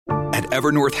At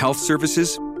Evernorth Health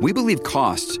Services, we believe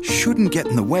costs shouldn't get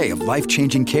in the way of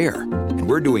life-changing care, and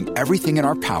we're doing everything in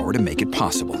our power to make it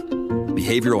possible.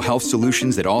 Behavioral health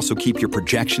solutions that also keep your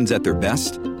projections at their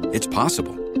best? It's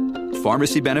possible.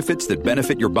 Pharmacy benefits that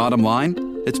benefit your bottom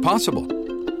line? It's possible.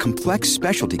 Complex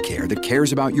specialty care that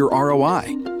cares about your ROI?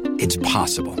 It's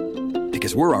possible.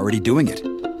 Because we're already doing it.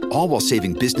 All while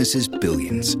saving businesses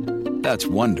billions. That's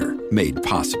Wonder made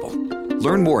possible.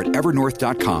 Learn more at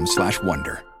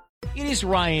evernorth.com/wonder. It is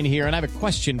Ryan here, and I have a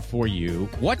question for you.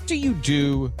 What do you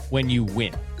do when you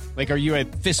win? Like, are you a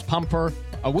fist pumper,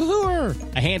 a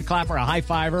woohooer, a hand clapper, a high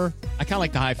fiver? I kind of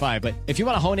like the high five, but if you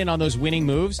want to hone in on those winning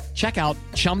moves, check out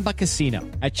Chumba Casino.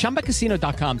 At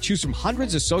ChumbaCasino.com, choose from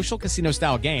hundreds of social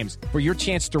casino-style games for your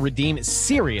chance to redeem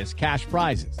serious cash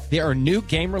prizes. There are new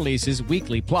game releases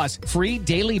weekly, plus free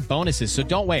daily bonuses, so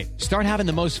don't wait. Start having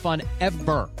the most fun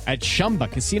ever at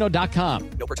ChumbaCasino.com.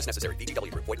 No purchase necessary.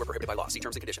 VGW Group. Void where prohibited by law. See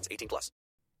terms and conditions. 18+.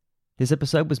 This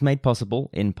episode was made possible,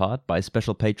 in part, by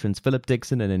special patrons Philip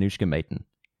Dixon and Anushka Maiden.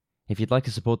 If you'd like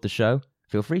to support the show,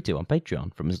 feel free to on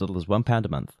Patreon from as little as £1 a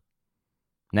month.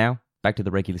 Now, back to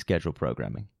the regularly scheduled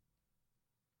programming.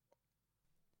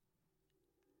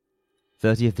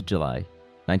 30th of July,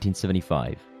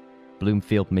 1975,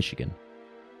 Bloomfield, Michigan.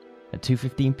 At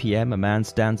 2:15 p.m., a man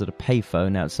stands at a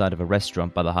payphone outside of a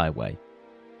restaurant by the highway.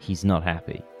 He's not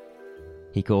happy.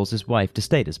 He calls his wife to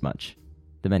state as much.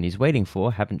 The men he's waiting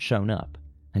for haven't shown up,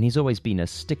 and he's always been a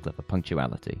stickler for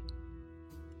punctuality.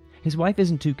 His wife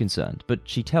isn't too concerned, but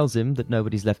she tells him that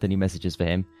nobody's left any messages for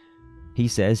him. He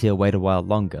says he'll wait a while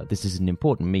longer, this is an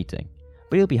important meeting,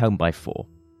 but he'll be home by 4.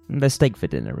 There's steak for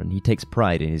dinner, and he takes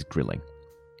pride in his grilling.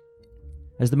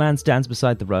 As the man stands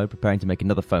beside the road preparing to make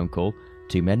another phone call,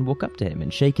 2 men walk up to him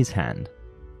and shake his hand.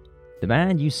 The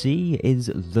man you see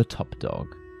is the top dog.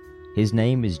 His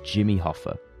name is Jimmy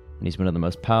Hoffa, and he's one of the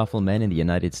most powerful men in the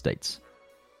United States.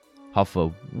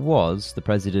 Hoffa was the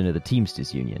president of the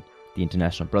Teamsters Union, the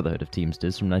International Brotherhood of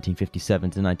Teamsters, from 1957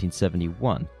 to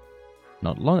 1971.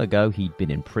 Not long ago, he'd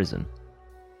been in prison.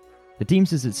 The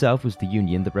Teamsters itself was the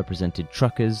union that represented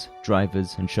truckers,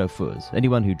 drivers, and chauffeurs,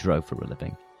 anyone who drove for a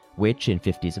living, which, in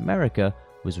 50s America,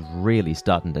 was really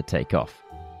starting to take off.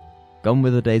 Gone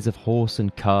were the days of horse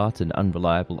and cart and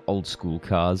unreliable old-school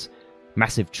cars.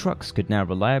 Massive trucks could now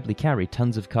reliably carry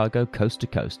tons of cargo coast to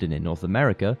coast, and in North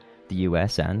America, the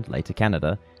US, and later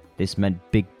Canada, this meant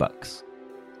big bucks.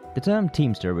 The term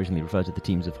Teamster originally referred to the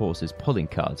teams of horses pulling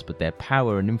carts, but their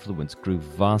power and influence grew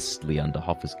vastly under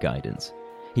Hoffa's guidance.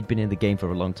 He'd been in the game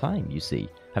for a long time, you see,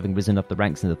 having risen up the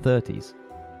ranks in the 30s.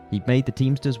 He'd made the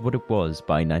Teamsters what it was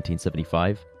by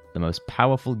 1975, the most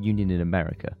powerful union in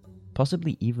America,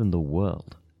 possibly even the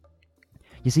world.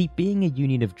 You see, being a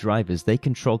union of drivers, they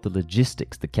controlled the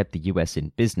logistics that kept the US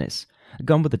in business.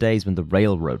 Gone were the days when the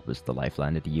railroad was the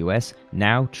lifeline of the US,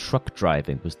 now truck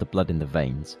driving was the blood in the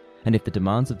veins. And if the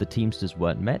demands of the Teamsters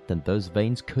weren't met, then those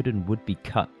veins could and would be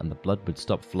cut and the blood would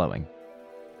stop flowing.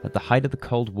 At the height of the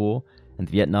Cold War, and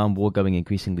the Vietnam War going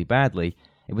increasingly badly,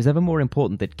 it was ever more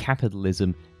important that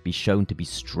capitalism be shown to be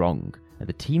strong, and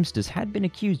the Teamsters had been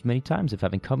accused many times of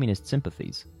having communist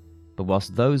sympathies. But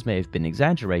whilst those may have been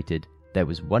exaggerated, there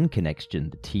was one connection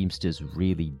the Teamsters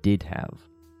really did have,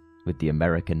 with the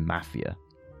American Mafia.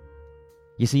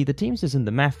 You see, the Teamsters and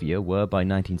the Mafia were, by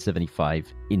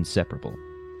 1975, inseparable.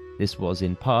 This was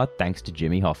in part thanks to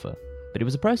Jimmy Hoffa, but it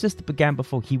was a process that began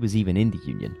before he was even in the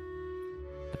union.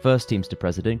 The first Teamster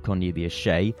president, Cornelius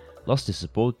Shea, lost his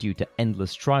support due to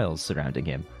endless trials surrounding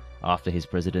him. After his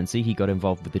presidency, he got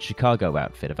involved with the Chicago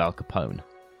outfit of Al Capone.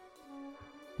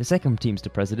 The second Teamster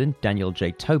president, Daniel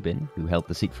J. Tobin, who held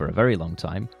the seat for a very long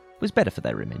time, was better for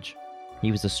their image.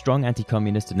 He was a strong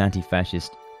anti-communist and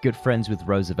anti-fascist, good friends with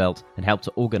Roosevelt, and helped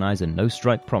to organize a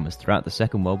no-strike promise throughout the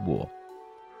Second World War.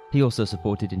 He also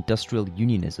supported industrial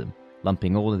unionism,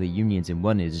 lumping all of the unions in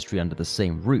one industry under the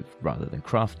same roof rather than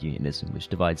craft unionism, which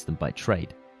divides them by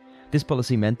trade. This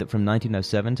policy meant that from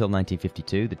 1907 till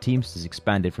 1952, the Teamsters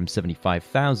expanded from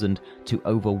 75,000 to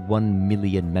over 1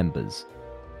 million members.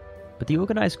 But the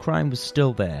organized crime was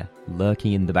still there,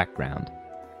 lurking in the background.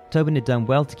 Tobin had done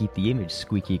well to keep the image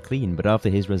squeaky clean, but after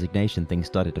his resignation, things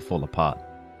started to fall apart.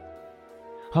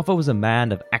 Hoffa was a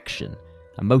man of action,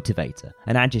 a motivator,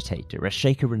 an agitator, a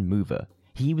shaker and mover.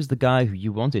 He was the guy who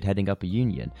you wanted heading up a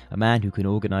union, a man who can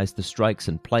organize the strikes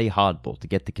and play hardball to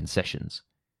get the concessions.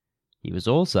 He was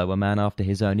also a man after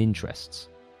his own interests.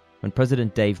 When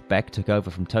President Dave Beck took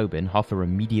over from Tobin, Hoffa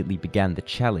immediately began the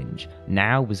challenge.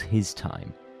 Now was his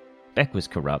time. Beck was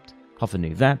corrupt. Hoffa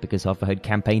knew that because Hoffa had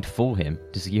campaigned for him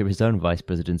to secure his own vice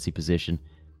presidency position.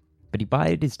 But he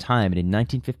bided his time and in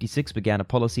 1956 began a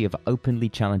policy of openly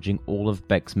challenging all of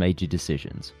Beck's major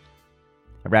decisions.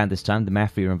 Around this time, the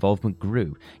Mafia involvement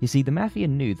grew. You see, the Mafia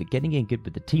knew that getting in good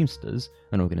with the Teamsters,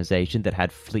 an organization that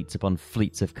had fleets upon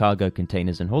fleets of cargo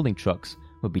containers and hauling trucks,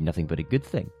 would be nothing but a good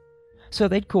thing. So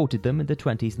they'd courted them in the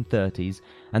 20s and 30s,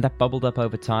 and that bubbled up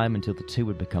over time until the two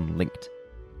would become linked.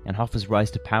 And Hoffa's rise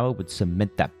to power would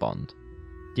cement that bond.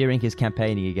 During his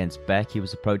campaigning against Beck, he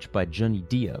was approached by Johnny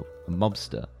Dio, a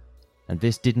mobster. And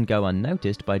this didn't go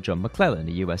unnoticed by John McClellan,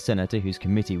 a US senator whose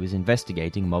committee was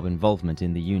investigating mob involvement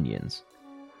in the unions.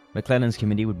 McClellan's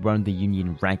committee would run the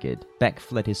union ragged. Beck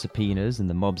fled his subpoenas and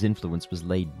the mob's influence was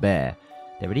laid bare.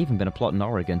 There had even been a plot in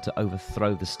Oregon to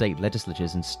overthrow the state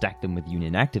legislatures and stack them with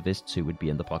union activists who would be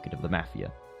in the pocket of the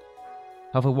Mafia.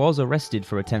 Hoffa was arrested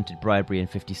for attempted bribery in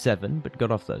 '57, but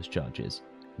got off those charges.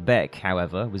 Beck,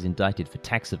 however, was indicted for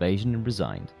tax evasion and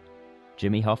resigned.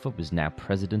 Jimmy Hoffa was now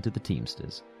president of the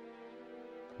Teamsters.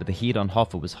 But the heat on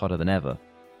Hoffa was hotter than ever.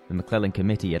 The McClellan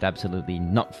Committee had absolutely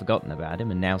not forgotten about him,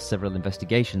 and now several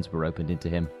investigations were opened into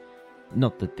him.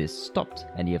 Not that this stopped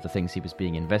any of the things he was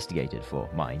being investigated for,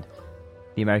 mind.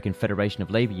 The American Federation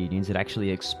of Labor Unions had actually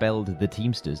expelled the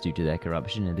Teamsters due to their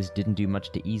corruption, and this didn't do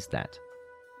much to ease that.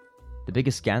 The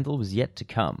biggest scandal was yet to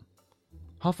come.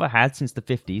 Hoffa had, since the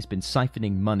 50s, been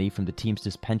siphoning money from the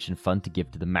Teamsters pension fund to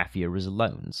give to the Mafia as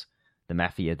loans. The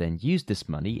Mafia then used this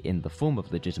money, in the form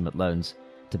of legitimate loans,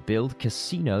 to build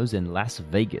casinos in Las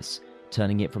Vegas,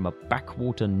 turning it from a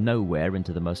backwater nowhere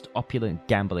into the most opulent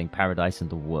gambling paradise in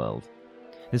the world.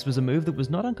 This was a move that was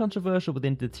not uncontroversial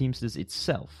within the Teamsters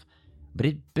itself, but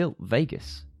it built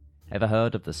Vegas. Ever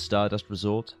heard of the Stardust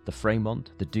Resort, the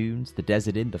Fremont, the Dunes, the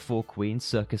Desert Inn, the Four Queens,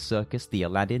 Circus, the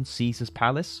Aladdin, Caesar's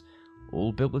Palace?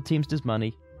 All built with Teamsters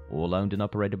money, all owned and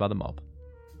operated by the mob.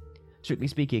 Strictly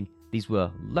speaking, these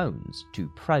were loans to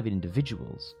private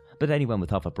individuals, but anyone with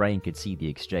half a brain could see the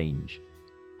exchange.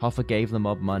 Hoffa gave the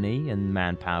mob money and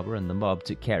manpower, and the mob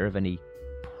took care of any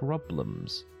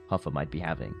problems Hoffa might be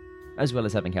having, as well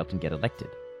as having helped him get elected.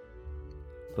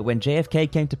 But when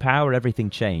JFK came to power, everything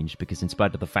changed, because in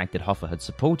spite of the fact that Hoffa had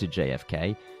supported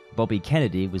JFK, Bobby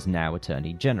Kennedy was now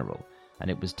Attorney General,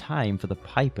 and it was time for the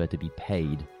piper to be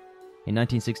paid. In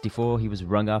 1964, he was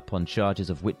rung up on charges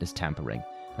of witness tampering,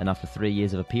 and after 3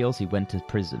 years of appeals, he went to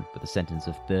prison with a sentence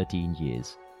of 13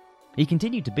 years. He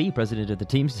continued to be president of the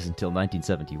Teamsters until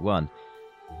 1971,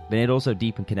 but he had also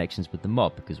deepened connections with the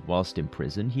mob because whilst in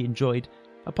prison he enjoyed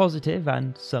a positive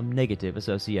and some negative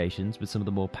associations with some of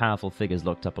the more powerful figures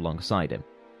locked up alongside him.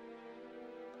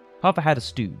 Hoffa had a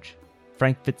stooge,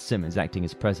 Frank Fitzsimmons, acting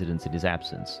as president in his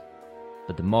absence.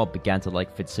 But the mob began to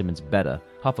like Fitzsimmons better.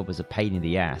 Hoffa was a pain in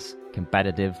the ass,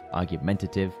 combative,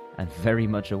 argumentative, and very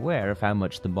much aware of how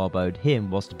much the mob owed him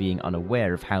whilst being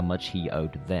unaware of how much he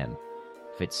owed them.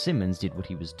 Fitzsimmons did what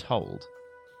he was told.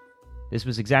 This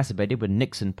was exacerbated when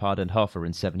Nixon pardoned Hoffa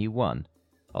in '71.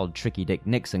 Old Tricky Dick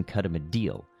Nixon cut him a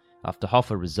deal. After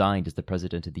Hoffa resigned as the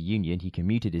president of the Union, he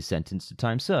commuted his sentence to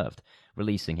time served,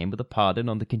 releasing him with a pardon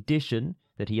on the condition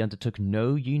that he undertook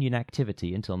no union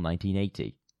activity until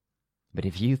 1980. But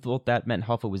if you thought that meant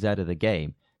Hoffa was out of the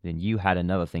game, then you had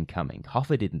another thing coming.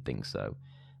 Hoffa didn't think so.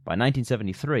 By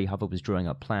 1973, Hoffa was drawing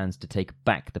up plans to take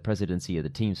back the presidency of the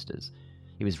Teamsters.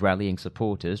 He was rallying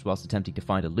supporters whilst attempting to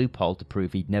find a loophole to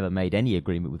prove he'd never made any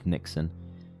agreement with Nixon.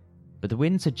 But the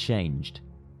winds had changed.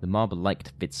 The mob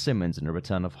liked Fitzsimmons, and a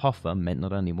return of Hoffa meant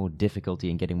not only more difficulty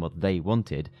in getting what they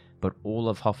wanted, but all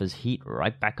of Hoffa's heat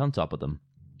right back on top of them.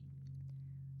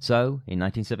 So, in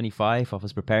 1975,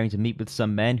 Hoffa's preparing to meet with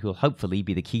some men who will hopefully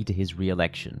be the key to his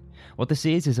re-election. What this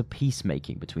is a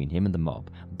peacemaking between him and the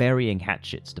mob, burying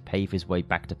hatchets to pave his way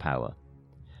back to power.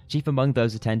 Chief among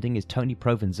those attending is Tony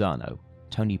Provenzano,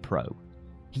 Tony Pro.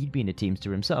 He'd been a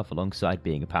Teamster himself alongside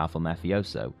being a powerful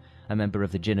mafioso, a member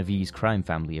of the Genovese crime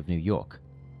family of New York.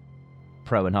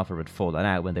 Pro and Hoffa had fallen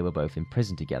out when they were both in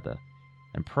prison together,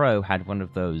 and Pro had one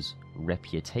of those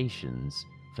reputations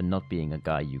for not being a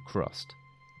guy you crossed.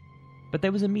 But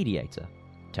there was a mediator,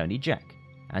 Tony Jack,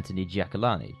 Anthony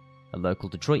Giacolani, a local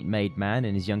Detroit-made man,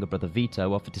 and his younger brother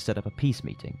Vito offered to set up a peace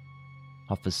meeting.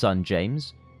 Hoffa's son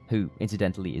James, who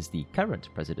incidentally is the current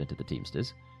president of the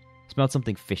Teamsters, smelled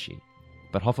something fishy,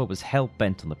 but Hoffa was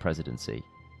hell-bent on the presidency.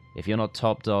 If you're not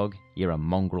top dog, you're a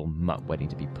mongrel mutt waiting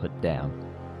to be put down.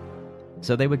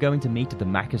 So they were going to meet at the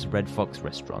Macca's Red Fox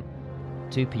restaurant.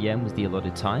 2 p.m. was the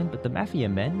allotted time, but the Mafia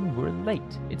men were late,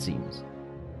 it seems.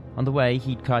 On the way,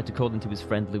 he'd tried to call into his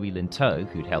friend Louis Linteau,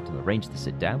 who'd helped him arrange the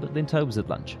sit-down, but Linteau was at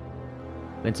lunch.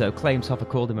 Linteau claims Hoffa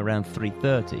called him around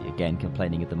 3:30, again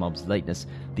complaining at the mob's lateness.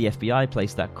 The FBI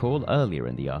placed that call earlier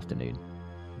in the afternoon.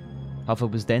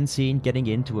 Hoffa was then seen getting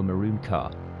into a maroon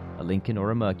car, a Lincoln or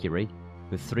a Mercury,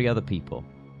 with 3 other people.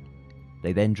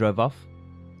 They then drove off,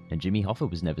 and Jimmy Hoffa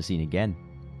was never seen again.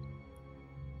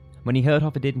 When he heard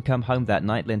Hoffa didn't come home that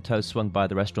night, Lintot swung by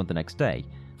the restaurant the next day.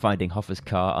 Finding Hoffa's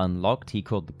car unlocked, he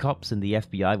called the cops and the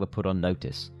FBI were put on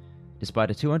notice. Despite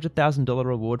a $200,000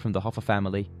 reward from the Hoffa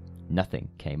family, nothing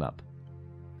came up.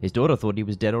 His daughter thought he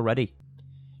was dead already.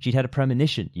 She'd had a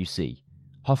premonition, you see.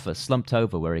 Hoffa slumped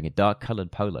over wearing a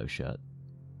dark-coloured polo shirt.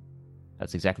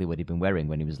 That's exactly what he'd been wearing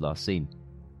when he was last seen.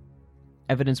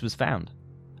 Evidence was found.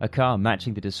 A car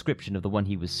matching the description of the one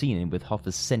he was seen in with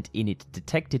Hoffa's scent in it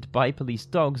detected by police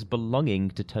dogs belonging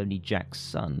to Tony Jack's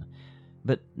son.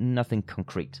 But nothing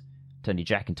concrete. Tony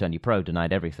Jack and Tony Pro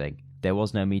denied everything. There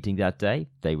was no meeting that day.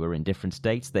 They were in different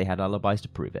states. They had alibis to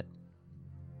prove it.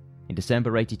 In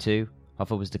December '82,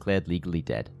 Hoffa was declared legally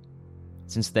dead.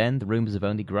 Since then, the rumors have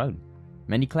only grown.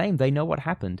 Many claim they know what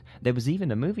happened. There was even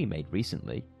a movie made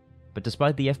recently. But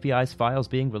despite the FBI's files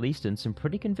being released and some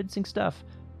pretty convincing stuff,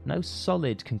 no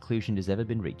solid conclusion has ever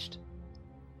been reached.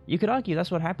 You could argue that's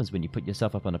what happens when you put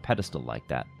yourself up on a pedestal like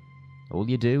that. All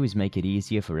you do is make it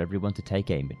easier for everyone to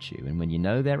take aim at you, and when you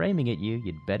know they're aiming at you,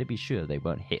 you'd better be sure they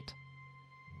won't hit.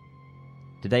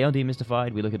 Today on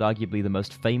Demystified, we look at arguably the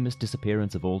most famous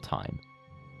disappearance of all time,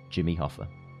 Jimmy Hoffa.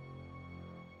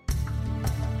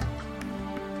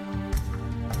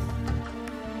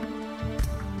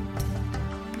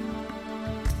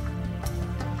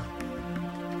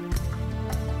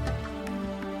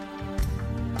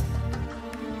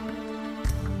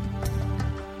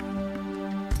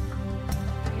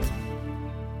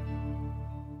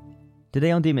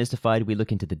 Today on Demystified, we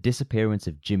look into the disappearance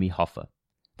of Jimmy Hoffa.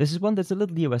 This is one that's a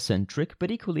little US-centric,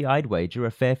 but equally I'd wager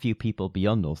a fair few people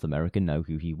beyond North America know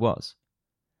who he was.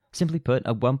 Simply put,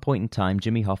 at one point in time,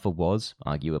 Jimmy Hoffa was,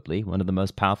 arguably, one of the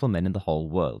most powerful men in the whole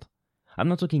world. I'm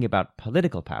not talking about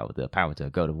political power, the power to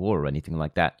go to war or anything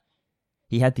like that.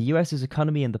 He had the US's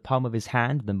economy in the palm of his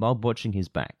hand, the mob watching his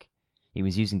back. He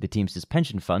was using the Teamsters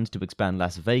pension fund to expand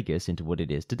Las Vegas into what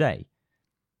it is today.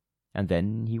 And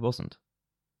then he wasn't.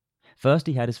 First,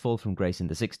 he had his fall from grace in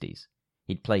the 60s.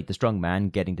 He'd played the strong man,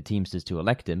 getting the Teamsters to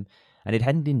elect him, and it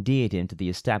hadn't endeared him to the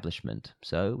establishment,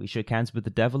 so he shook hands with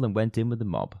the devil and went in with the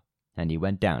mob. And he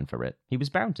went down for it. He was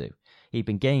bound to. He'd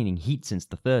been gaining heat since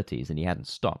the 30s, and he hadn't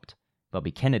stopped. Bobby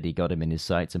Kennedy got him in his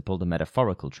sights and pulled a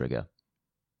metaphorical trigger.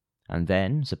 And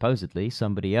then, supposedly,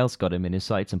 somebody else got him in his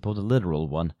sights and pulled a literal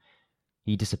one.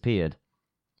 He disappeared.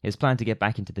 His plan to get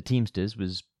back into the Teamsters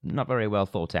was not very well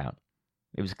thought out.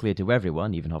 It was clear to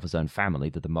everyone, even Hoffa's own family,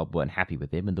 that the mob weren't happy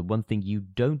with him, and the one thing you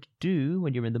don't do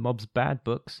when you're in the mob's bad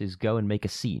books is go and make a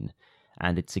scene.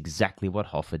 And it's exactly what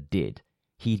Hoffa did.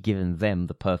 He'd given them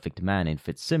the perfect man in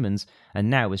Fitzsimmons, and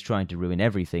now was trying to ruin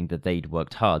everything that they'd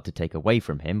worked hard to take away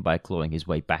from him by clawing his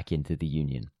way back into the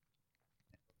Union.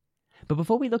 But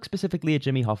before we look specifically at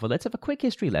Jimmy Hoffa, let's have a quick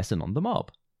history lesson on the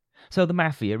mob. So the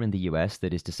Mafia in the US,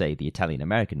 that is to say the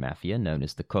Italian-American Mafia, known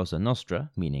as the Cosa Nostra,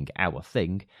 meaning our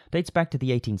thing, dates back to the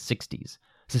 1860s.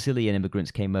 Sicilian immigrants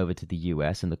came over to the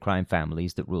US and the crime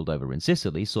families that ruled over in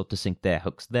Sicily sought to sink their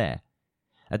hooks there.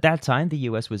 At that time, the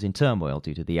US was in turmoil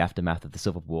due to the aftermath of the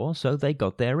Civil War, so they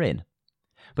got their in.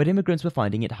 But immigrants were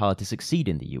finding it hard to succeed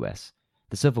in the US.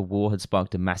 The Civil War had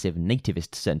sparked a massive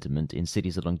nativist sentiment in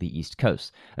cities along the East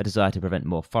Coast, a desire to prevent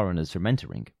more foreigners from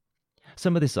entering.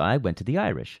 Some of this eye went to the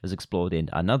Irish, as explored in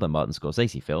another Martin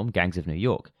Scorsese film, Gangs of New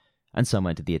York, and some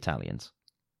went to the Italians.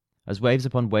 As waves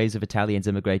upon waves of Italians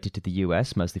immigrated to the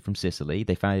US, mostly from Sicily,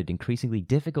 they found it increasingly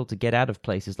difficult to get out of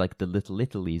places like the Little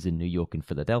Italies in New York and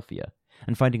Philadelphia,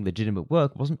 and finding legitimate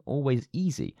work wasn't always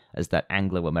easy, as that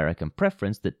Anglo-American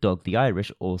preference that dogged the Irish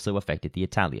also affected the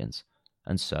Italians,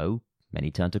 and so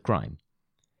many turned to crime.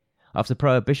 After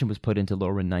Prohibition was put into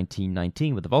law in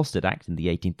 1919 with the Volstead Act and the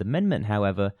 18th Amendment,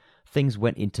 however, things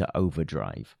went into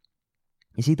overdrive.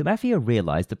 You see, the Mafia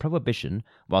realized that Prohibition,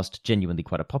 whilst genuinely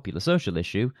quite a popular social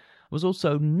issue, was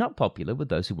also not popular with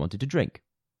those who wanted to drink,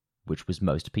 which was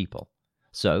most people.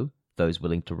 So, those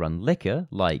willing to run liquor,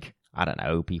 like, I don't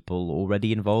know, people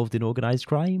already involved in organized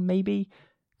crime, maybe,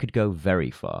 could go very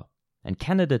far. And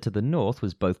Canada to the north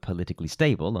was both politically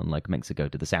stable, unlike Mexico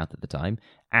to the south at the time,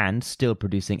 and still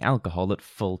producing alcohol at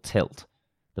full tilt.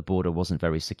 The border wasn't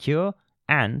very secure,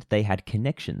 and they had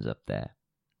connections up there.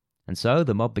 And so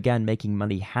the mob began making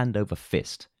money hand over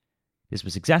fist. This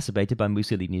was exacerbated by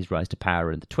Mussolini's rise to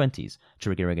power in the 20s,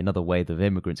 triggering another wave of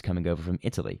immigrants coming over from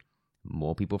Italy.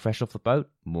 More people fresh off the boat,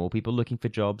 more people looking for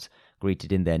jobs,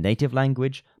 greeted in their native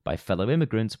language by fellow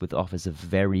immigrants with offers of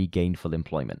very gainful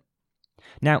employment.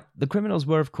 Now, the criminals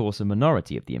were of course a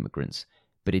minority of the immigrants,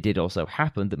 but it did also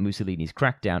happen that Mussolini's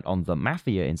crackdown on the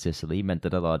Mafia in Sicily meant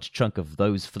that a large chunk of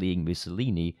those fleeing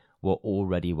Mussolini were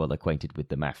already well acquainted with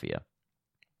the Mafia.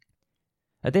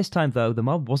 At this time, though, the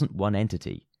mob wasn't one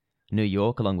entity. New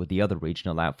York, along with the other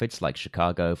regional outfits like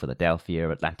Chicago, Philadelphia,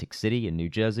 Atlantic City, and New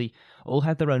Jersey, all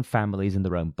had their own families and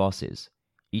their own bosses.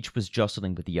 Each was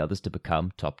jostling with the others to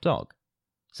become top dog.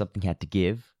 Something had to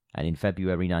give, and in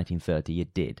February 1930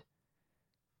 it did.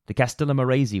 The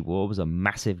Castellammarese War was a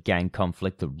massive gang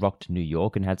conflict that rocked New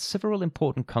York and had several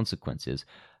important consequences.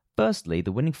 Firstly,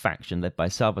 the winning faction, led by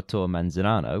Salvatore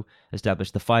Manzarano,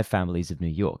 established the Five Families of New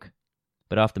York.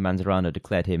 But after Manzarano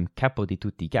declared him capo di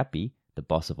tutti i capi, the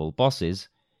boss of all bosses,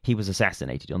 he was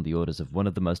assassinated on the orders of one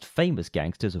of the most famous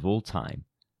gangsters of all time,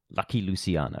 Lucky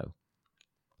Luciano.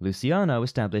 Luciano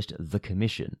established the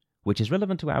Commission, which is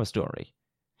relevant to our story.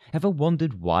 Ever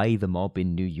wondered why the mob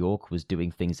in New York was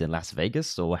doing things in Las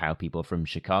Vegas, or how people from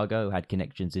Chicago had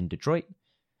connections in Detroit?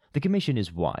 The Commission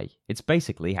is why. It's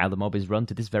basically how the mob is run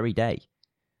to this very day.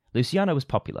 Luciano was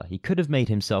popular. He could have made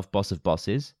himself boss of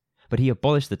bosses, but he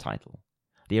abolished the title.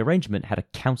 The arrangement had a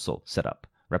council set up,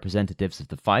 representatives of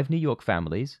the 5 New York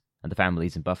families, and the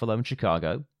families in Buffalo and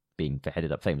Chicago, being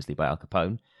headed up famously by Al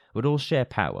Capone, would all share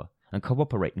power and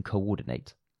cooperate and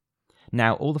coordinate.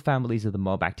 Now, all the families of the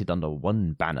mob acted under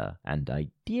one banner, and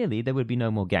ideally there would be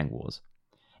no more gang wars.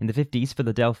 In the 50s,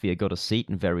 Philadelphia got a seat,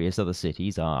 and various other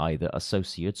cities are either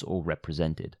associates or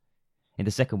represented. In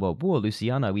the Second World War,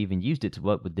 Luciano even used it to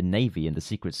work with the Navy and the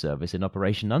Secret Service in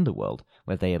Operation Underworld,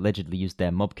 where they allegedly used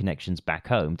their mob connections back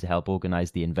home to help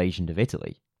organize the invasion of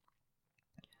Italy.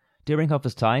 During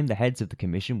Hoffa's time, the heads of the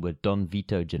commission were Don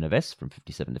Vito Genovese from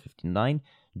 57 to 59,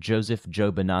 Joseph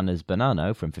Joe Bananas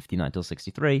Bonanno from 59 till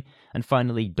 63, and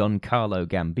finally Don Carlo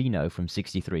Gambino from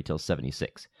 63 till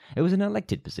 76. It was an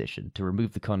elected position to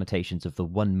remove the connotations of the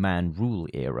one-man rule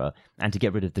era and to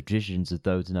get rid of the traditions of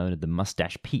those known as the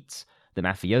Mustache Petes, the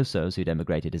mafiosos who'd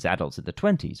emigrated as adults in the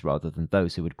 20s rather than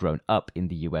those who had grown up in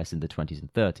the US in the 20s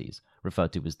and 30s,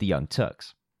 referred to as the Young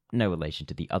Turks. No relation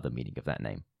to the other meaning of that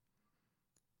name.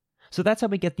 So that's how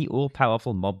we get the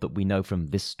all-powerful mob that we know from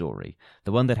this story,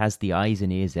 the one that has the eyes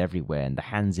and ears everywhere and the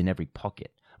hands in every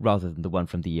pocket, rather than the one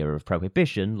from the era of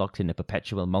Prohibition, locked in a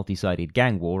perpetual multi-sided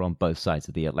gang war on both sides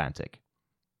of the Atlantic.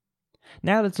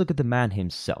 Now let's look at the man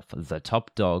himself, the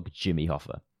top dog, Jimmy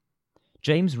Hoffa.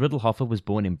 James Riddle Hoffa was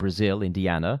born in Brazil,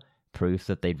 Indiana, proof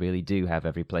that they really do have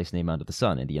every place name under the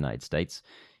sun in the United States,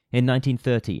 in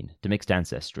 1913, to mixed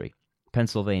ancestry,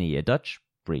 Pennsylvania Dutch,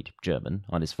 breed German,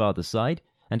 on his father's side,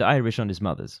 and Irish on his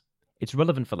mother's. It's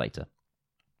relevant for later.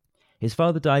 His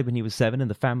father died when he was 7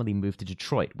 and the family moved to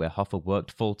Detroit, where Hoffa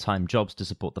worked full-time jobs to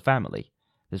support the family.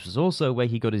 This was also where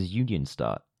he got his union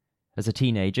start. As a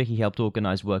teenager, he helped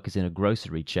organize workers in a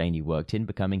grocery chain he worked in,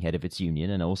 becoming head of its union,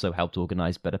 and also helped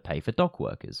organize better pay for dock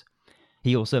workers.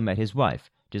 He also met his wife,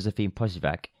 Josephine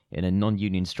Posivac, in a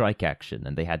non-union strike action,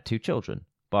 and they had 2 children,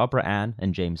 Barbara Ann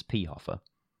and James P. Hoffa.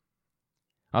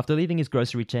 After leaving his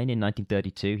grocery chain in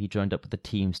 1932, he joined up with the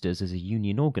Teamsters as a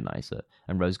union organizer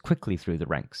and rose quickly through the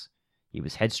ranks. He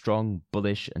was headstrong,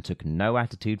 bullish, and took no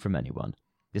attitude from anyone.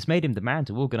 This made him the man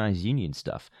to organize union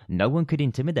stuff. No one could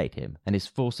intimidate him, and his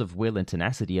force of will and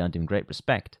tenacity earned him great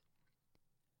respect.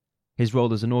 His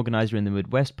role as an organizer in the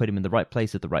Midwest put him in the right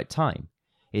place at the right time.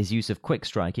 His use of quick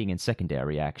striking and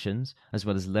secondary actions, as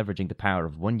well as leveraging the power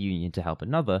of one union to help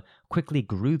another, quickly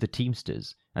grew the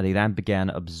Teamsters, and they then began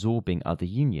absorbing other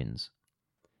unions.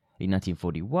 In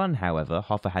 1941, however,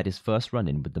 Hoffa had his first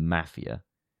run-in with the Mafia.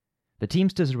 The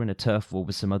Teamsters are in a turf war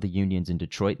with some other unions in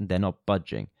Detroit, and they're not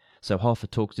budging, so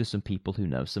Hoffa talks to some people who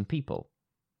know some people.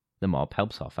 The mob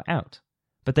helps Hoffa out,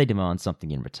 but they demand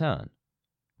something in return.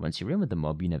 Once you're in with the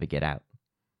mob, you never get out.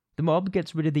 The mob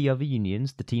gets rid of the other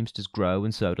unions, the Teamsters grow,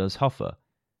 and so does Hoffa.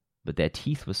 But their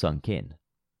teeth were sunk in,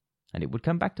 and it would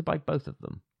come back to bite both of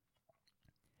them.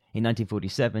 In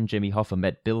 1947, Jimmy Hoffa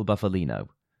met Bill Bufalino.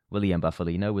 William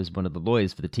Bufalino was one of the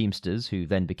lawyers for the Teamsters, who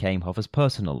then became Hoffa's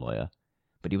personal lawyer.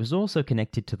 But he was also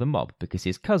connected to the mob because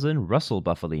his cousin, Russell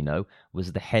Bufalino,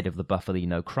 was the head of the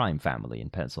Bufalino crime family in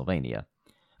Pennsylvania.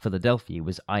 Philadelphia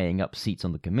was eyeing up seats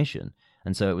on the commission,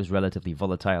 and so it was relatively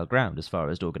volatile ground as far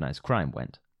as organized crime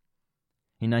went.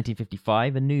 In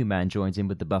 1955, a new man joins in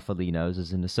with the Bufalinos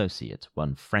as an associate,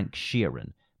 one Frank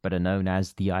Sheeran, better known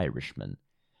as the Irishman.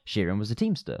 Sheeran was a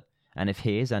Teamster, and if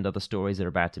his and other stories are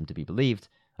about him to be believed,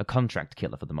 a contract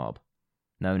killer for the mob,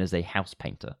 known as a house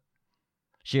painter.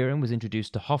 Sheeran was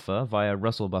introduced to Hoffa via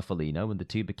Russell Bufalino, and the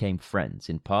two became friends,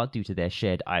 in part due to their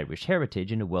shared Irish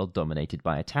heritage in a world dominated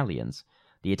by Italians.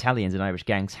 The Italians and Irish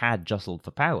gangs had jostled for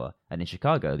power, and in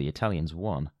Chicago the Italians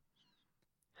won.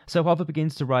 So Hoffa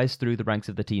begins to rise through the ranks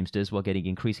of the Teamsters while getting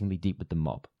increasingly deep with the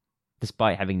mob.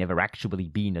 Despite having never actually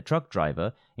been a truck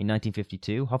driver, in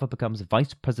 1952 Hoffa becomes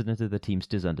vice president of the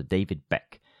Teamsters under David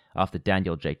Beck, after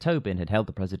Daniel J. Tobin had held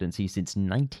the presidency since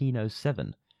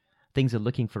 1907. things are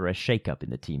looking for a shake-up in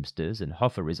the Teamsters, and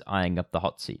Hoffa is eyeing up the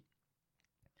hot seat.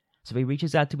 So he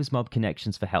reaches out to his mob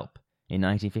connections for help. In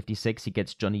 1956, he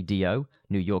gets Johnny Dio,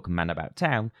 New York man about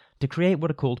town, to create what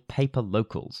are called paper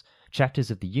locals, chapters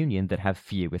of the union that have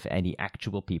few, if any,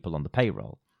 actual people on the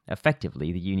payroll.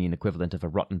 Effectively, the union equivalent of a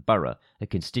rotten borough, a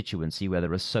constituency where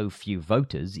there are so few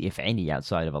voters, if any,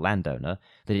 outside of a landowner,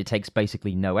 that it takes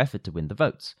basically no effort to win the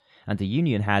votes. And the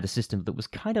union had a system that was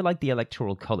kind of like the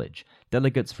Electoral College.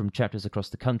 Delegates from chapters across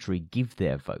the country give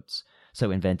their votes.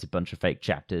 So invent a bunch of fake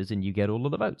chapters and you get all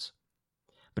of the votes.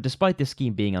 But despite this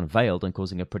scheme being unveiled and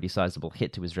causing a pretty sizable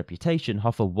hit to his reputation,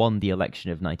 Hoffa won the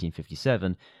election of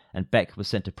 1957, and Beck was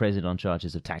sent to prison on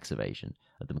charges of tax evasion.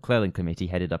 The McClellan Committee,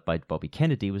 headed up by Bobby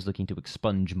Kennedy, was looking to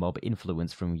expunge mob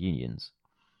influence from unions.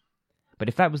 But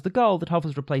if that was the goal, that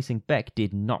Hoffa's replacing Beck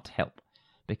did not help,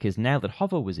 because now that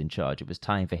Hoffa was in charge, it was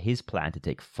time for his plan to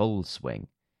take full swing.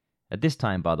 At this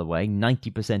time, by the way,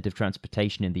 90% of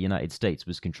transportation in the United States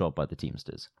was controlled by the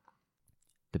Teamsters.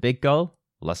 The big goal?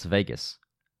 Las Vegas.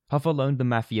 Hoffa loaned the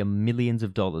Mafia millions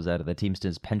of dollars out of the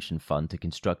Teamsters' pension fund to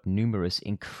construct numerous,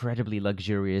 incredibly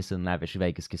luxurious and lavish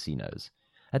Vegas casinos.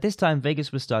 At this time,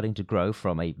 Vegas was starting to grow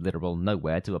from a literal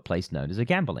nowhere to a place known as a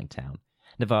gambling town.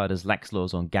 Nevada's lax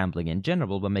laws on gambling in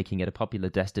general were making it a popular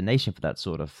destination for that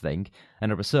sort of thing,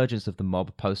 and a resurgence of the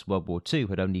mob post-World War II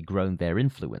had only grown their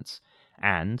influence.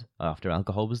 And, after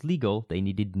alcohol was legal, they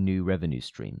needed new revenue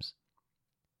streams.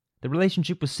 The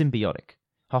relationship was symbiotic.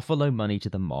 Hoffa loaned money to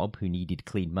the mob, who needed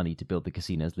clean money to build the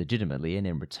casinos legitimately, and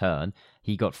in return,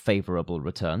 he got favorable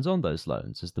returns on those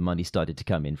loans as the money started to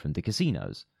come in from the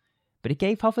casinos. But it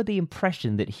gave Hoffa the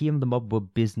impression that he and the mob were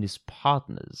business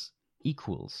partners,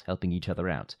 equals, helping each other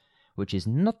out, which is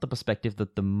not the perspective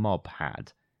that the mob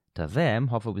had. To them,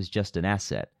 Hoffa was just an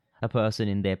asset, a person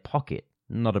in their pocket,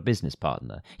 not a business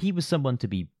partner. He was someone to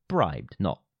be bribed,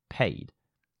 not paid.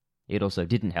 It also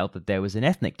didn't help that there was an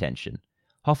ethnic tension.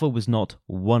 Hoffa was not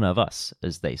one of us,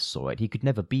 as they saw it. He could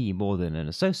never be more than an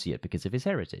associate because of his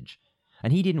heritage.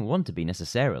 And he didn't want to be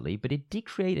necessarily, but it did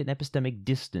create an epistemic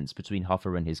distance between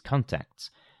Hoffa and his contacts.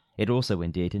 It also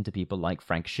endeared him to people like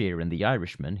Frank Shear and the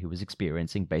Irishman, who was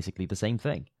experiencing basically the same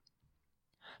thing.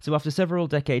 So after several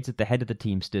decades at the head of the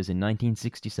Teamsters, in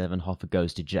 1967 Hoffa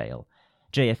goes to jail.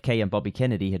 JFK and Bobby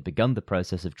Kennedy had begun the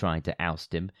process of trying to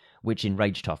oust him, which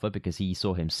enraged Hoffa because he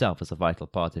saw himself as a vital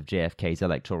part of JFK's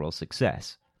electoral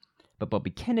success. But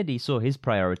Bobby Kennedy saw his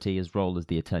priority as role as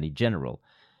the Attorney General,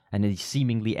 and the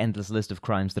seemingly endless list of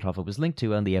crimes that Hoffa was linked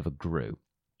to only ever grew.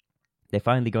 They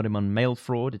finally got him on mail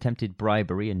fraud, attempted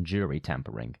bribery, and jury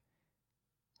tampering.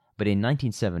 But in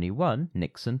 1971,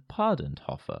 Nixon pardoned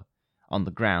Hoffa, on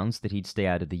the grounds that he'd stay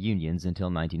out of the unions until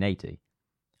 1980.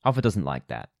 Hoffa doesn't like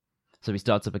that, so he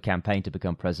starts up a campaign to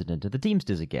become president of the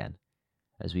Teamsters again.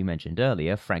 As we mentioned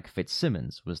earlier, Frank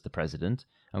Fitzsimmons was the president,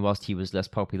 and whilst he was less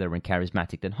popular and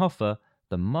charismatic than Hoffa,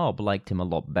 the mob liked him a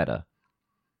lot better.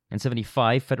 In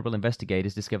 1975, federal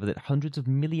investigators discovered that hundreds of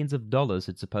millions of dollars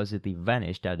had supposedly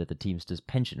vanished out of the Teamsters'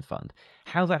 pension fund.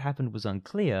 How that happened was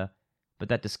unclear, but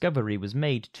that discovery was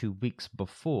made 2 weeks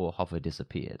before Hoffa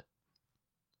disappeared.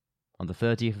 On the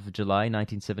 30th of July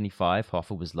 1975,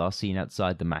 Hoffa was last seen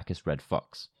outside the Macus Red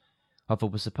Fox. Hoffa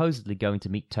was supposedly going to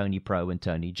meet Tony Pro and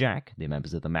Tony Jack, the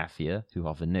members of the Mafia, who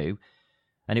Hoffa knew,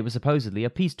 and it was supposedly a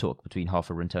peace talk between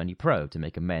Hoffa and Tony Pro to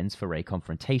make amends for a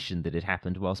confrontation that had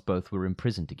happened whilst both were in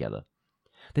prison together.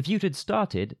 The feud had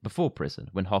started before prison,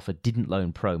 when Hoffa didn't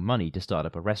loan Pro money to start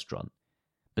up a restaurant.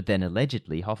 But then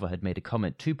allegedly Hoffa had made a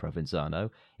comment to Provenzano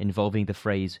involving the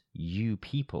phrase, "you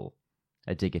people,"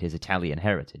 a dig at his Italian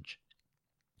heritage.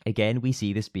 Again, we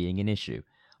see this being an issue.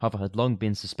 Hoffa had long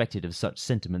been suspected of such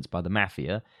sentiments by the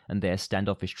Mafia, and their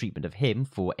standoffish treatment of him,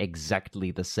 for exactly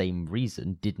the same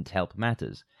reason, didn't help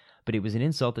matters. But it was an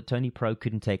insult that Tony Pro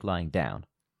couldn't take lying down.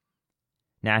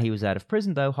 Now he was out of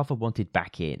prison, though, Hoffa wanted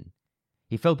back in.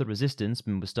 He felt the resistance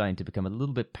and was starting to become a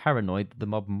little bit paranoid that the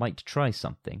mob might try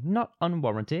something. Not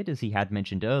unwarranted, as he had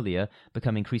mentioned earlier,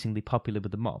 become increasingly popular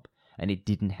with the mob. And it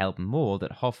didn't help more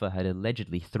that Hoffa had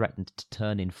allegedly threatened to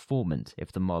turn informant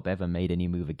if the mob ever made any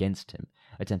move against him,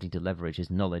 attempting to leverage his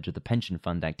knowledge of the pension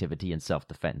fund activity in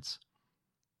self-defense.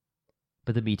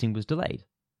 But the meeting was delayed.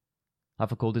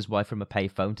 Hoffa called his wife from a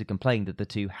payphone to complain that the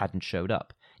two hadn't showed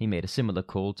up. He made a similar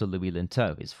call to Louis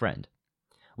Linteau, his friend.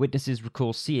 Witnesses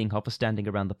recall seeing Hoffa standing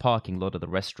around the parking lot of the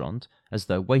restaurant, as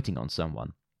though waiting on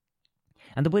someone.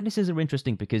 And the witnesses are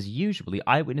interesting because usually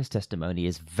eyewitness testimony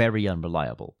is very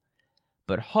unreliable.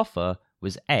 But Hoffa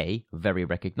was A, very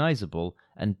recognizable,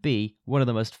 and B, one of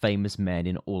the most famous men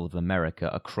in all of America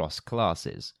across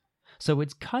classes. So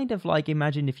it's kind of like,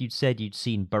 imagine if you'd said you'd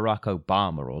seen Barack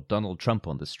Obama or Donald Trump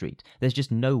on the street. There's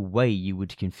just no way you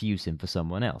would confuse him for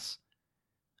someone else.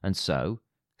 And so,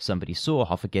 somebody saw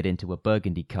Hoffa get into a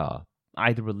burgundy car,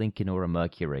 either a Lincoln or a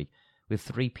Mercury, with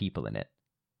 3 people in it.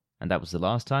 And that was the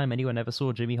last time anyone ever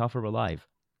saw Jimmy Hoffa alive.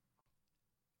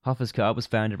 Hoffa's car was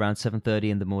found around 7:30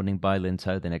 in the morning by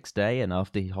Linto the next day, and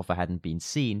after Hoffa hadn't been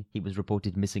seen, he was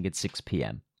reported missing at 6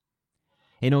 p.m.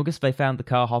 In August, they found the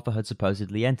car Hoffa had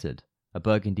supposedly entered, a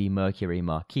burgundy Mercury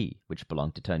Marquis, which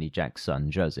belonged to Tony Jack's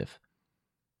son, Joseph.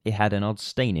 It had an odd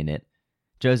stain in it.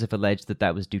 Joseph alleged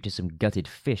that was due to some gutted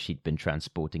fish he'd been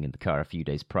transporting in the car a few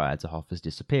days prior to Hoffa's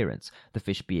disappearance, the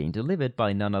fish being delivered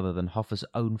by none other than Hoffa's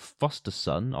own foster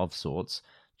son, of sorts,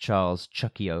 Charles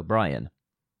Chucky O'Brien.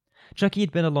 Chucky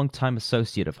had been a long-time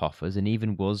associate of Hoffa's and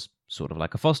even was sort of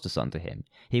like a foster son to him.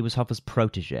 He was Hoffa's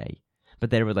protege, but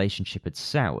their relationship had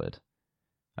soured.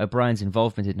 O'Brien's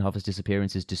involvement in Hoffa's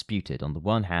disappearance is disputed. On the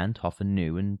one hand, Hoffa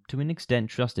knew and to an extent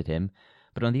trusted him,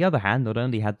 but on the other hand, not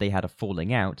only had they had a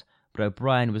falling out, but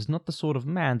O'Brien was not the sort of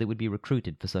man that would be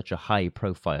recruited for such a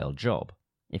high-profile job,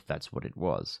 if that's what it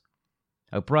was.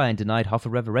 O'Brien denied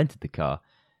Hoffa ever entered the car,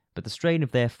 but the strain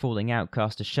of their falling out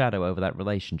cast a shadow over that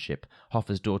relationship.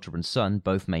 Hoffa's daughter and son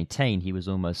both maintain he was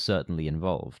almost certainly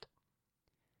involved.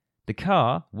 The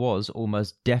car was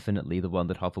almost definitely the one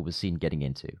that Hoffa was seen getting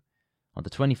into. On the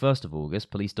 21st of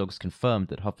August, police dogs confirmed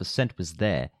that Hoffa's scent was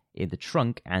there, in the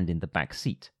trunk and in the back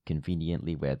seat,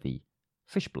 conveniently where the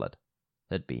fish blood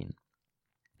had been.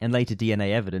 And later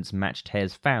DNA evidence matched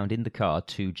hairs found in the car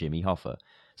to Jimmy Hoffa.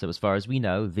 So as far as we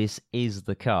know, this is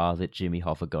the car that Jimmy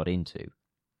Hoffa got into.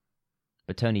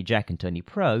 But Tony Jack and Tony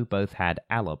Pro both had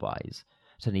alibis.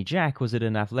 Tony Jack was at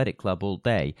an athletic club all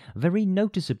day, very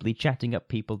noticeably chatting up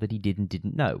people that he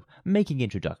didn't know, making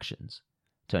introductions.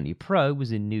 Tony Pro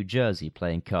was in New Jersey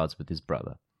playing cards with his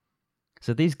brother.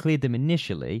 So these cleared them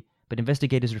initially, but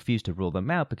investigators refused to rule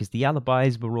them out because the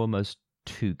alibis were almost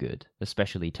too good,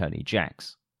 especially Tony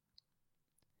Jack's.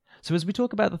 So as we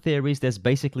talk about the theories, there's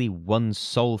basically one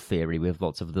sole theory with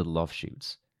lots of little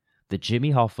offshoots. That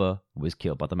Jimmy Hoffa was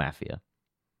killed by the Mafia.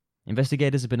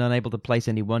 Investigators have been unable to place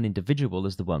any one individual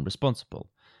as the one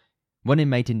responsible. One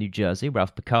inmate in New Jersey,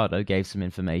 Ralph Picardo, gave some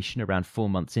information around 4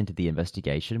 months into the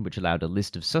investigation, which allowed a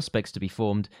list of suspects to be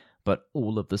formed, but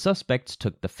all of the suspects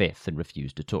took the fifth and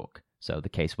refused to talk, so the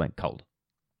case went cold.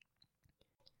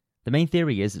 The main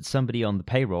theory is that somebody on the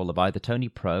payroll of either Tony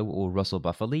Pro or Russell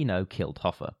Bufalino killed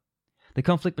Hoffa. The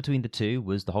conflict between the two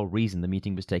was the whole reason the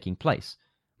meeting was taking place.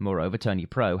 Moreover, Tony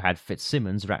Pro had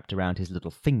Fitzsimmons wrapped around his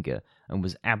little finger and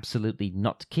was absolutely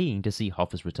not keen to see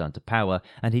Hoffa's return to power,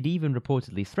 and he'd even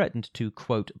reportedly threatened to,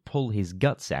 quote, pull his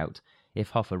guts out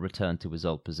if Hoffa returned to his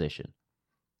old position.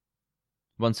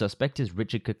 One suspect is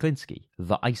Richard Kuklinski,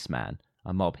 the Iceman,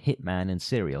 a mob hitman and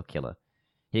serial killer.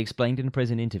 He explained in a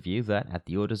prison interview that, at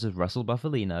the orders of Russell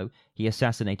Bufalino, he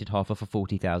assassinated Hoffa for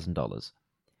 $40,000.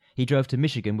 He drove to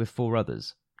Michigan with 4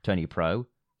 others, Tony Pro,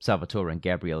 Salvatore and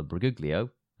Gabriele Bergoglio,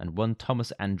 and one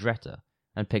Thomas Andretta,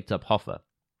 and picked up Hoffa.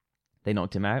 They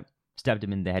knocked him out, stabbed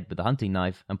him in the head with a hunting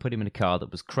knife, and put him in a car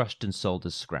that was crushed and sold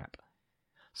as scrap.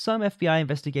 Some FBI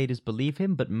investigators believe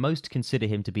him, but most consider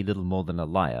him to be little more than a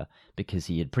liar, because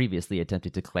he had previously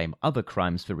attempted to claim other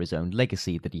crimes for his own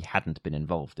legacy that he hadn't been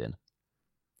involved in.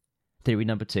 Theory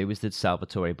number 2 is that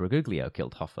Salvatore Bergoglio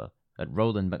killed Hoffa at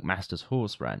Roland McMaster's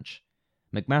horse ranch.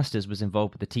 McMaster's was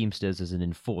involved with the Teamsters as an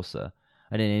enforcer,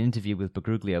 and in an interview with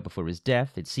Bergoglio before his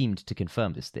death, it seemed to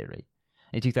confirm this theory.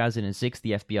 In 2006,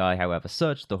 the FBI, however,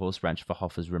 searched the horse ranch for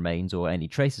Hoffa's remains or any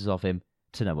traces of him,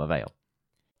 to no avail.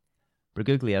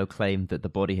 Bergoglio claimed that the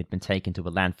body had been taken to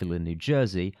a landfill in New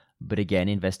Jersey, but again,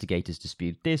 investigators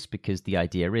dispute this because the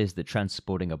idea is that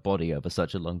transporting a body over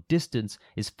such a long distance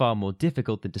is far more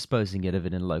difficult than disposing of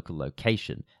it in a local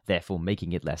location, therefore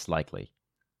making it less likely.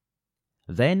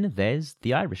 Then there's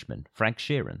the Irishman, Frank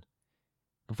Sheeran.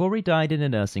 Before he died in a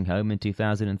nursing home in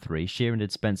 2003, Sheeran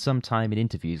had spent some time in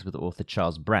interviews with author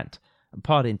Charles Brandt,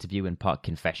 part interview and part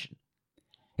confession.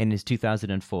 In his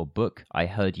 2004 book, I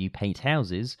Heard You Paint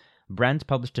Houses, Brandt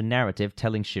published a narrative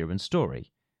telling Sheeran's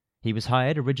story. He was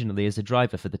hired originally as a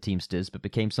driver for the Teamsters, but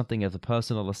became something of a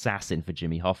personal assassin for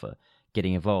Jimmy Hoffa,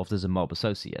 getting involved as a mob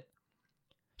associate.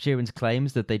 Sheeran's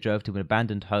claims that they drove to an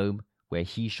abandoned home where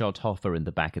he shot Hoffa in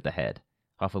the back of the head.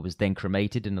 Hoffa was then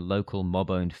cremated in a local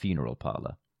mob-owned funeral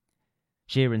parlor.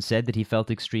 Sheeran said that he felt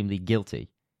extremely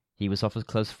guilty. He was Hoffa's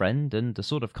close friend and a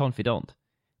sort of confidant,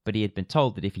 but he had been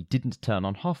told that if he didn't turn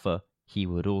on Hoffa, he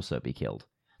would also be killed.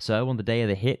 So, on the day of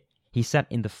the hit, he sat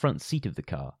in the front seat of the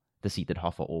car, the seat that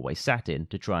Hoffa always sat in,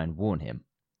 to try and warn him.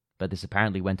 But this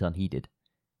apparently went unheeded.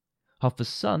 Hoffa's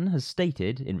son has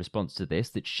stated, in response to this,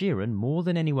 that Sheeran, more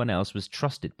than anyone else, was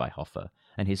trusted by Hoffa,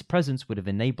 and his presence would have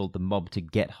enabled the mob to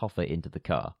get Hoffa into the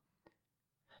car.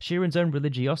 Sheeran's own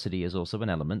religiosity is also an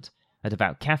element. A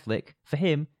devout Catholic, for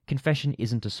him, confession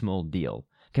isn't a small deal.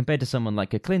 Compared to someone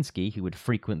like Kuklinski, who would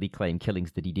frequently claim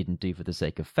killings that he didn't do for the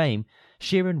sake of fame,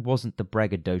 Sheeran wasn't the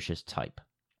braggadocious type.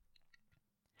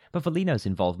 Bufalino's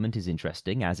involvement is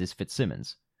interesting, as is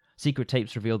Fitzsimmons. Secret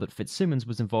tapes reveal that Fitzsimmons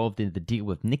was involved in the deal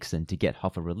with Nixon to get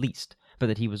Hoffa released, but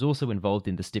that he was also involved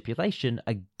in the stipulation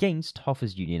against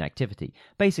Hoffa's union activity.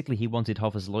 Basically, he wanted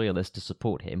Hoffa's loyalists to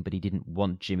support him, but he didn't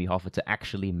want Jimmy Hoffa to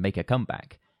actually make a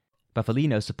comeback.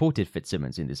 Bufalino supported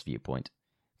Fitzsimmons in this viewpoint,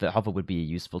 that Hoffa would be a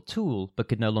useful tool, but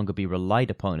could no longer be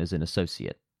relied upon as an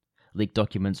associate. Leaked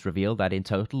documents reveal that in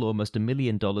total almost $1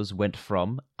 million went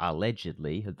from,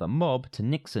 allegedly, the mob to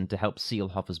Nixon to help seal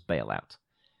Hoffa's bailout.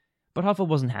 But Hoffa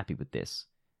wasn't happy with this.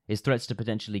 His threats to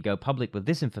potentially go public with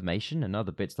this information and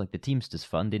other bits like the Teamsters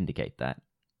Fund indicate that.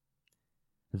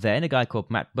 Then a guy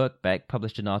called Matt Birkbeck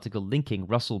published an article linking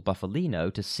Russell Bufalino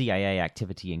to CIA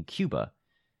activity in Cuba.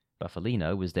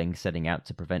 Bufalino was then setting out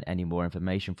to prevent any more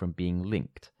information from being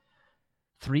linked.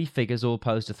 3 figures all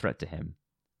posed a threat to him.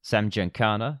 Sam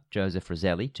Giancana, Joseph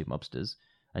Roselli, 2 mobsters,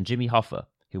 and Jimmy Hoffa,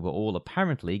 who were all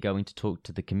apparently going to talk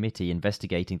to the committee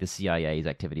investigating the CIA's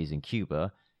activities in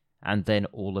Cuba, and then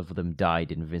all of them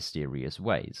died in mysterious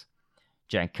ways.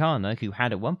 Giancana, who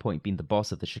had at one point been the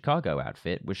boss of the Chicago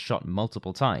outfit, was shot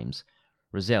multiple times.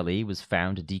 Roselli was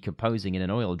found decomposing in an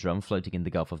oil drum floating in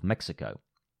the Gulf of Mexico.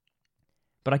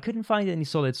 But I couldn't find any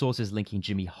solid sources linking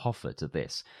Jimmy Hoffa to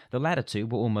this. The latter 2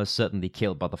 were almost certainly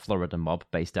killed by the Florida mob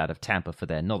based out of Tampa for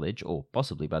their knowledge, or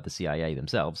possibly by the CIA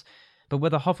themselves, but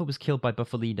whether Hoffa was killed by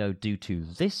Bufalino due to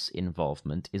this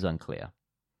involvement is unclear.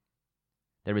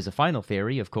 There is a final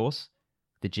theory, of course,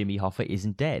 that Jimmy Hoffa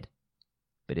isn't dead.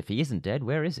 But if he isn't dead,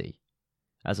 where is he?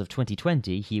 As of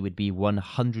 2020, he would be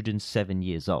 107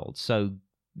 years old, so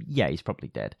yeah, he's probably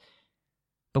dead.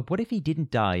 But what if he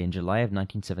didn't die in July of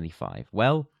 1975?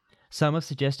 Well, some have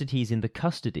suggested he's in the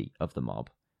custody of the mob.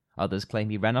 Others claim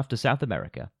he ran off to South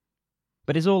America.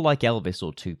 But it's all like Elvis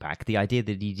or Tupac. The idea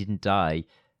that he didn't die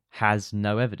has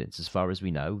no evidence. As far as we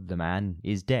know, the man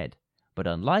is dead. But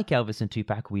unlike Elvis and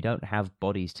Tupac, we don't have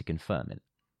bodies to confirm it.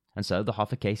 And so the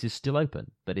Hoffa case is still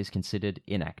open, but is considered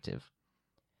inactive.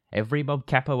 Every mob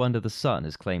capo under the sun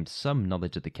has claimed some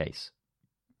knowledge of the case,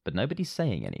 but nobody's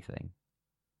saying anything.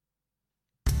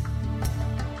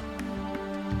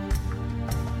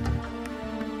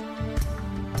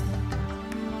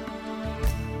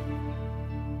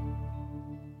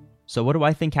 So what do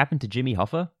I think happened to Jimmy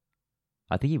Hoffa?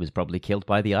 I think he was probably killed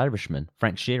by the Irishman,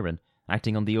 Frank Sheeran,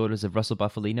 acting on the orders of Russell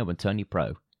Bufalino and Tony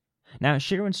Pro. Now,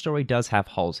 Sheeran's story does have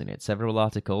holes in it. Several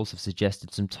articles have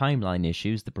suggested some timeline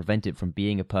issues that prevent it from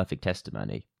being a perfect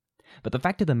testimony. But the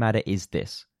fact of the matter is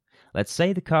this. Let's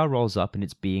say the car rolls up and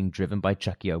it's being driven by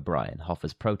Chucky O'Brien,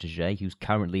 Hoffa's protege, who's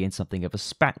currently in something of a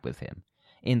spat with him.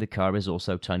 In the car is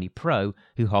also Tony Pro,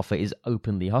 who Hoffa is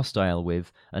openly hostile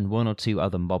with, and 1 or 2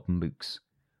 other mob mooks.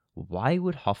 Why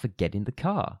would Hoffa get in the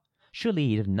car? Surely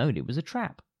he'd have known it was a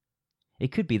trap.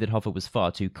 It could be that Hoffa was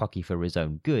far too cocky for his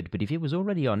own good, but if he was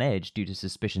already on edge due to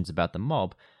suspicions about the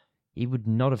mob, he would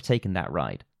not have taken that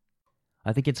ride.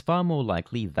 I think it's far more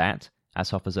likely that, as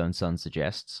Hoffa's own son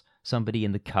suggests, somebody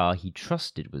in the car he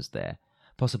trusted was there,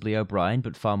 possibly O'Brien,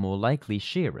 but far more likely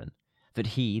Sheeran, that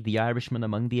he, the Irishman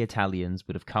among the Italians,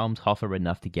 would have calmed Hoffa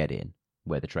enough to get in,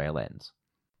 where the trail ends.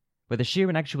 Whether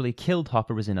Sheeran actually killed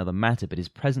Hoffa is another matter, but his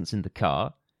presence in the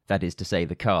car, that is to say,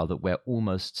 the car that we're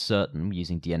almost certain,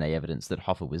 using DNA evidence, that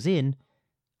Hoffa was in,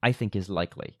 I think is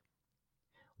likely.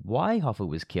 Why Hoffa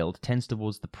was killed tends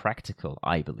towards the practical,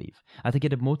 I believe. I think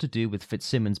it had more to do with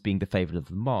Fitzsimmons being the favourite of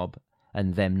the mob,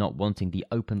 and them not wanting the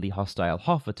openly hostile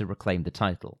Hoffa to reclaim the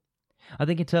title. I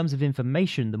think in terms of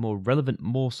information, the more relevant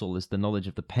morsel is the knowledge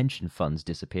of the pension fund's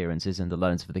disappearances and the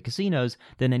loans for the casinos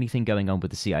than anything going on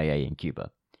with the CIA in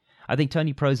Cuba. I think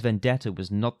Tony Pro's vendetta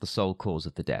was not the sole cause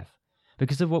of the death.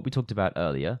 Because of what we talked about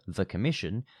earlier, the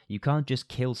commission, you can't just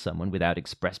kill someone without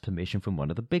express permission from one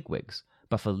of the bigwigs.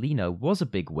 Bufalino was a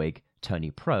bigwig, Tony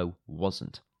Pro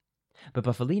wasn't. But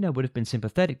Bufalino would have been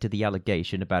sympathetic to the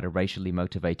allegation about a racially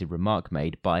motivated remark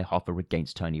made by Hoffa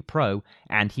against Tony Pro,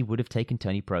 and he would have taken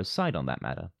Tony Pro's side on that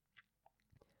matter.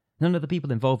 None of the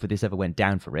people involved with this ever went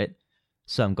down for it.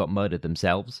 Some got murdered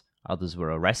themselves, others were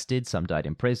arrested, some died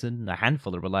in prison, a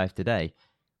handful are alive today.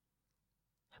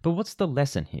 But what's the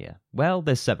lesson here? Well,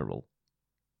 there's several.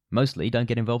 Mostly, don't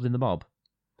get involved in the mob.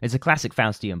 It's a classic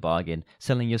Faustian bargain,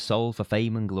 selling your soul for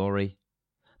fame and glory.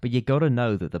 But you gotta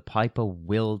know that the piper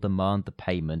will demand the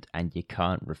payment and you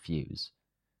can't refuse.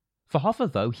 For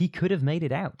Hoffa, though, he could have made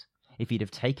it out. If he'd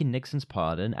have taken Nixon's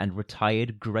pardon and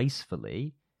retired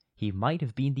gracefully, he might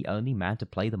have been the only man to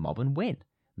play the mob and win.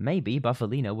 Maybe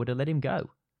Bufalino would have let him go.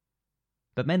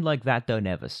 But men like that don't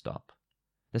ever stop.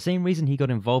 The same reason he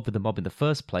got involved with the mob in the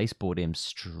first place brought him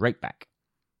straight back.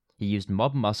 He used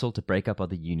mob muscle to break up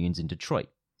other unions in Detroit.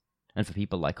 And for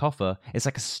people like Hoffa, it's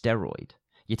like a steroid.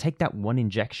 You take that one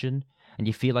injection, and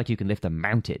you feel like you can lift a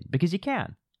mountain, because you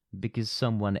can. Because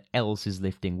someone else is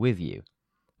lifting with you.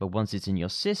 But once it's in your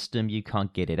system, you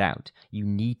can't get it out. You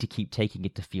need to keep taking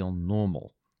it to feel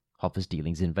normal. Hoffa's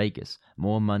dealings in Vegas.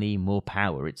 More money, more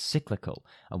power. It's cyclical.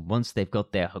 And once they've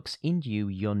got their hooks in you,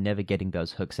 you're never getting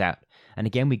those hooks out. And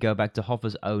again, we go back to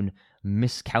Hoffa's own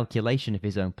miscalculation of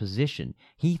his own position.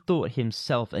 He thought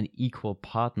himself an equal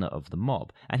partner of the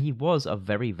mob, and he was a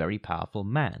very, very powerful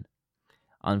man.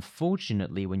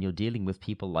 Unfortunately, when you're dealing with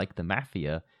people like the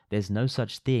Mafia, there's no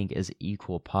such thing as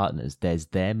equal partners. There's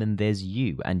them and there's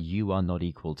you, and you are not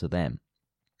equal to them.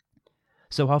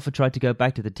 So Hoffa tried to go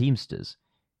back to the Teamsters.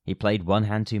 He played one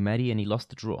hand too many and he lost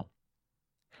the draw.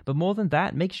 But more than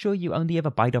that, make sure you only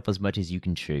ever bite off as much as you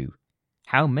can chew.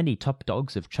 How many top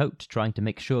dogs have choked trying to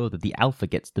make sure that the alpha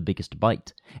gets the biggest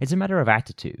bite? It's a matter of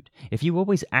attitude. If you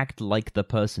always act like the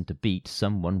person to beat,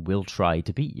 someone will try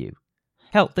to beat you.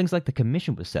 Hell, things like the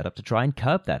Commission was set up to try and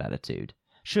curb that attitude.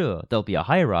 Sure, there'll be a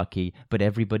hierarchy, but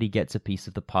everybody gets a piece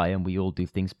of the pie and we all do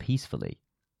things peacefully.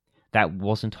 That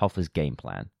wasn't Hoffa's game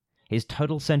plan. His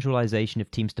total centralization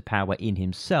of Teamster power in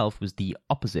himself was the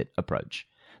opposite approach.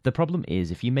 The problem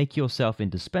is, if you make yourself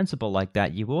indispensable like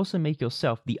that, you also make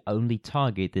yourself the only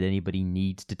target that anybody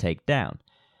needs to take down.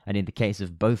 And in the case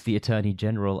of both the Attorney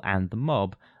General and the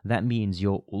mob, that means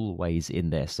you're always in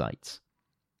their sights.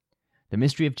 The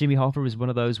mystery of Jimmy Hoffa is one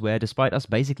of those where, despite us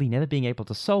basically never being able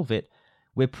to solve it,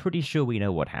 we're pretty sure we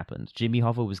know what happened. Jimmy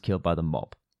Hoffa was killed by the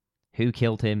mob. Who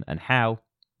killed him and how,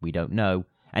 we don't know,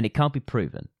 and it can't be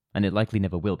proven. And it likely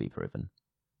never will be proven.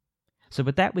 So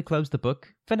with that, we close the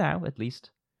book, for now at least,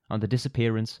 on the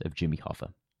disappearance of Jimmy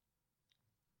Hoffa.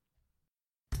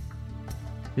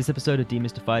 This episode of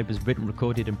Demystified was written,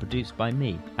 recorded, and produced by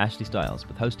me, Ashley Styles,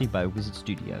 with hosting by Wizard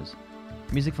Studios.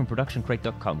 Music from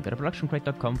ProductionCrate.com. Go to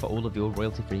ProductionCrate.com for all of your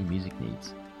royalty-free music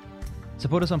needs.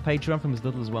 Support us on Patreon from as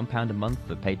little as £1 a month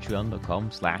at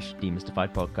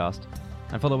patreon.com/demystifiedpodcast,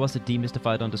 and follow us at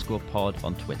demystified_pod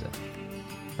on Twitter.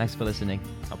 Thanks for listening.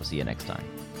 I will see you next time.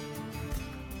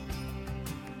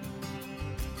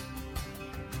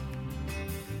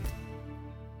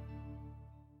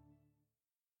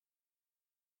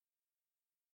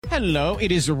 Hello,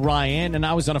 it is Ryan, and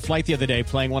I was on a flight the other day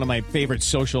playing one of my favorite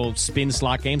social spin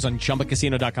slot games on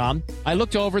ChumbaCasino.com. I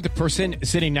looked over at the person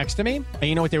sitting next to me, and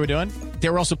you know what they were doing? They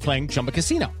were also playing Chumba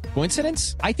Casino.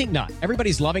 Coincidence? I think not.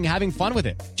 Everybody's loving having fun with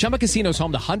it. Chumba Casino is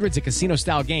home to hundreds of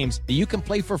casino-style games that you can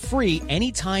play for free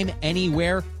anytime,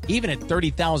 anywhere, even at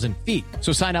 30,000 feet.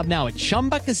 So sign up now at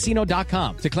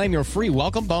ChumbaCasino.com to claim your free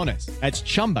welcome bonus. That's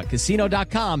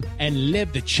ChumbaCasino.com and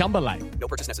live the Chumba life. No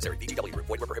purchase necessary. VGW Group.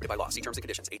 Void where prohibited by law. See terms and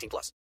conditions. 18+.